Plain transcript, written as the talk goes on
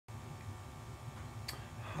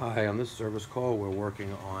Hi, on this service call we're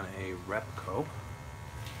working on a Repco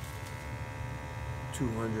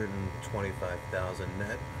 225,000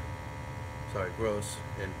 net, gross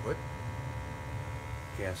input,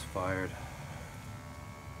 gas-fired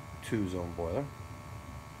 2-zone boiler.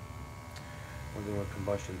 We're doing a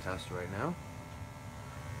combustion test right now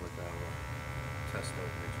with our test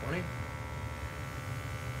 320.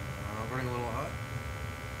 Running a little hot,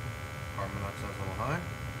 carbon monoxide is a little high,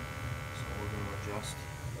 so we're going to adjust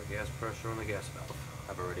the gas pressure on the gas valve.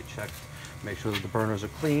 I've already checked, make sure that the burners are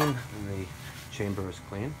clean and the chamber is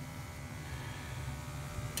clean.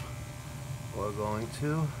 We're going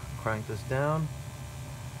to crank this down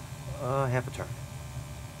half a turn.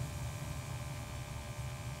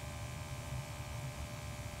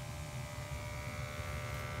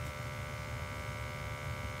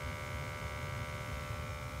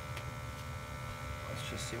 Let's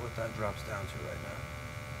just see what that drops down to right now.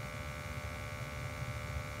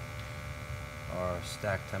 Our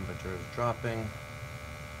stack temperature is dropping,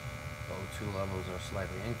 O2 levels are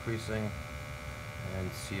slightly increasing, and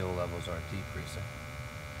CO levels are decreasing.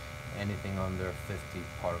 Anything under 50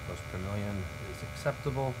 particles per million is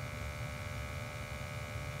acceptable.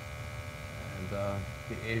 And the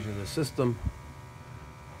age of the system,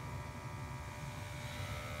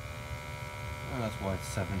 and that's why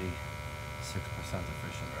it's 76%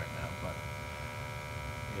 efficient right now, but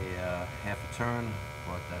a half a turn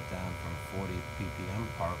brought that down from 40 ppm,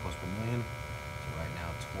 particles per million, to right now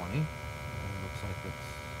 20. And it looks like it's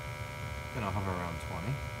going to hover around 20.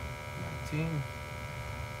 19.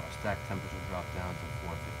 Our stack temperature dropped down to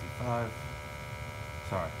 455.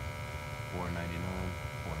 Sorry, 499,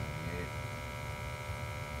 498.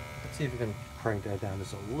 Let's see if we can crank that down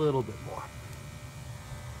just a little bit more.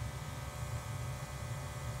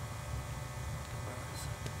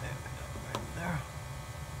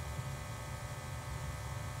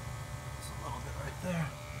 There.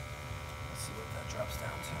 Let's see what that drops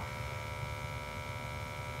down to.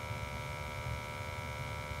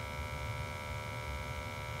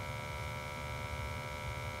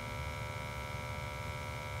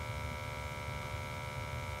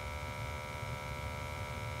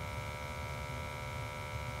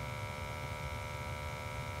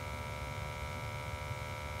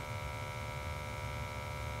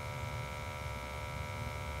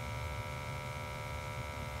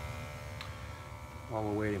 While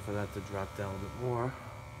we're waiting for that to drop down a bit more,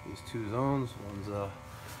 these two zones, one's an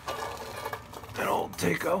old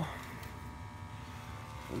Taco,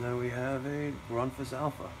 and then we have a Grundfos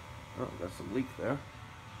Alpha. Oh, got some leak there,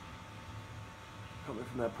 coming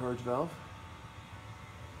from that purge valve.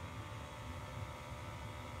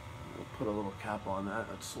 We'll put a little cap on that,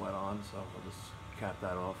 that's sweat on, so we'll just cap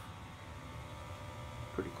that off.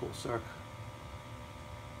 Pretty cool circ.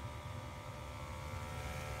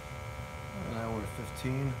 Now we're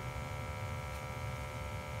 15,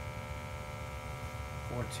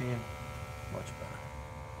 14, much better.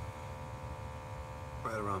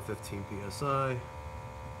 Right around 15 psi, and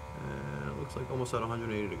it looks like almost at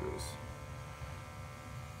 180 degrees.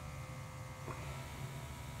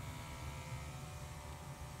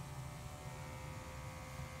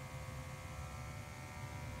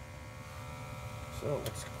 So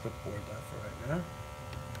let's clipboard that for right now.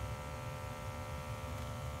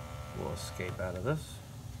 We'll escape out of this.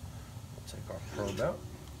 We'll take our probe out.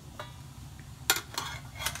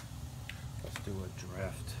 Let's do a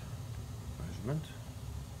draft measurement.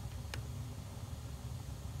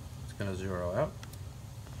 It's going to zero out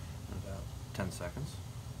in about 10 seconds.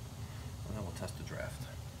 And then we'll test the draft.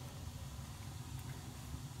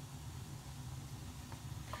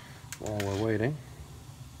 While we're waiting,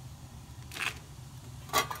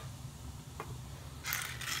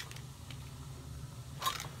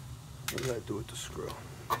 what did I do with the screw?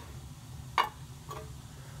 I'm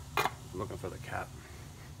looking for the cap.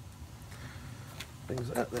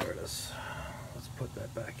 There it is. Let's put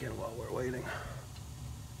that back in while we're waiting.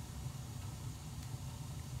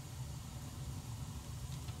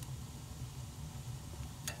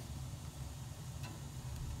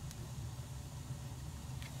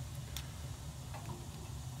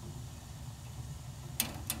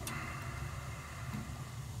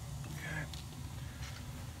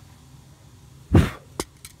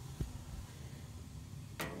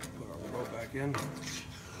 In,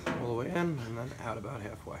 all the way in, and then out about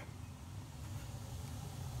halfway.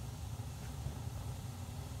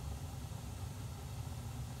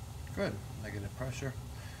 Good. Negative pressure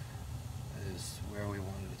is where we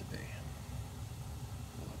wanted it to be.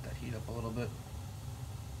 We'll let that heat up a little bit,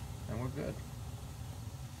 and we're good.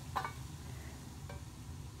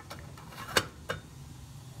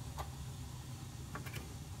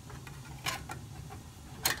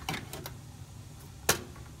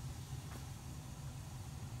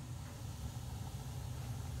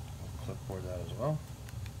 record that as well.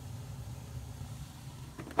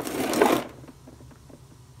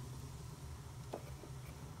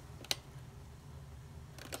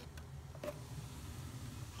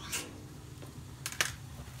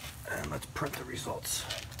 And let's print the results.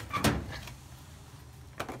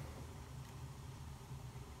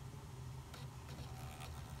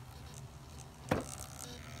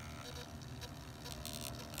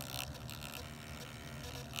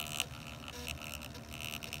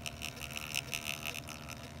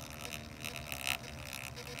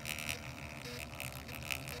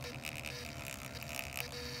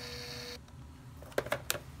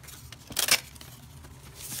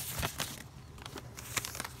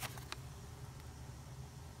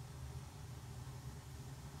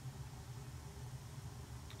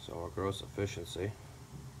 So our gross efficiency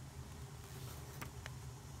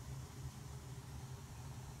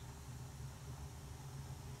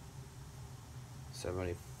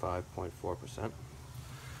 (75.4%).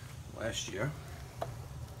 Last year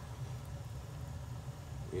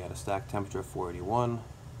we had a stack temperature of 481,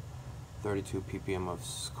 32 ppm of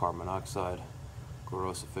carbon monoxide,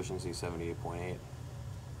 gross efficiency 78.8.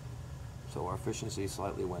 So our efficiency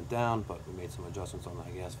slightly went down, but we made some adjustments on the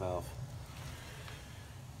gas valve.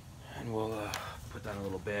 And we'll put that in a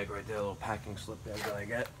little bag right there, a little packing slip bag that I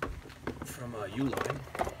get from Uline.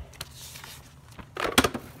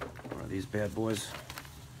 One of these bad boys.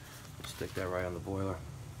 We'll stick that right on the boiler.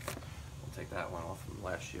 We'll take that one off from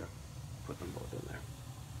last year, put them both in there.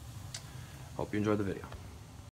 Hope you enjoyed the video.